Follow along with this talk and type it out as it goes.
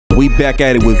we back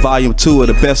at it with volume 2 of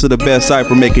the best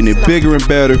Cypher, making it bigger and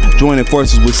better, joining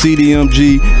forces with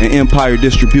CDMG and Empire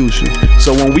Distribution.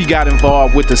 So when we got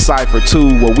involved with the Cypher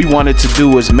 2, what we wanted to do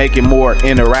was make it more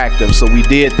interactive. So we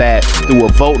did that through a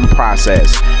voting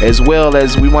process, as well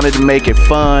as we wanted to make it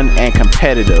fun and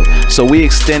competitive. So we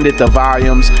extended the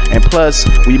volumes, and plus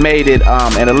we made it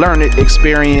an learning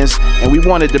experience, and we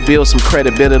wanted to build some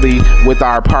credibility with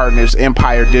our partners,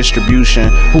 Empire Distribution,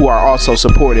 who are also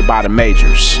supported by the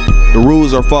majors. The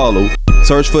rules are followed.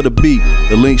 Search for the beat.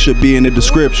 The link should be in the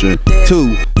description.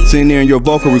 2, sitting there in your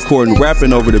vocal recording,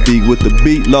 rapping over the beat with the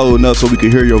beat loading up so we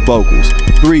can hear your vocals.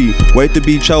 3, wait to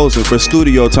be chosen for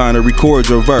studio time to record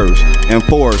your verse. And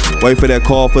 4, wait for that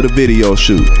call for the video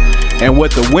shoot. And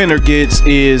what the winner gets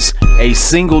is a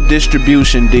single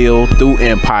distribution deal through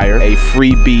Empire, a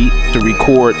free beat to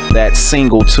record that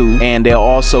single to, and they'll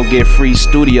also get free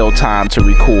studio time to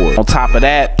record. On top of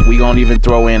that, we gonna even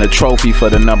throw in a trophy for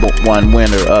the #1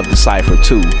 winner of the Cypher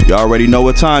 2. Y'all already know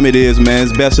what time it is, man.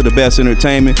 It's best of the best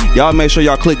entertainment. Y'all make sure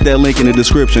y'all click that link in the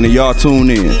description and y'all tune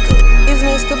in. Is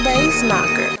Mr. Bass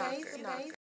Knocker.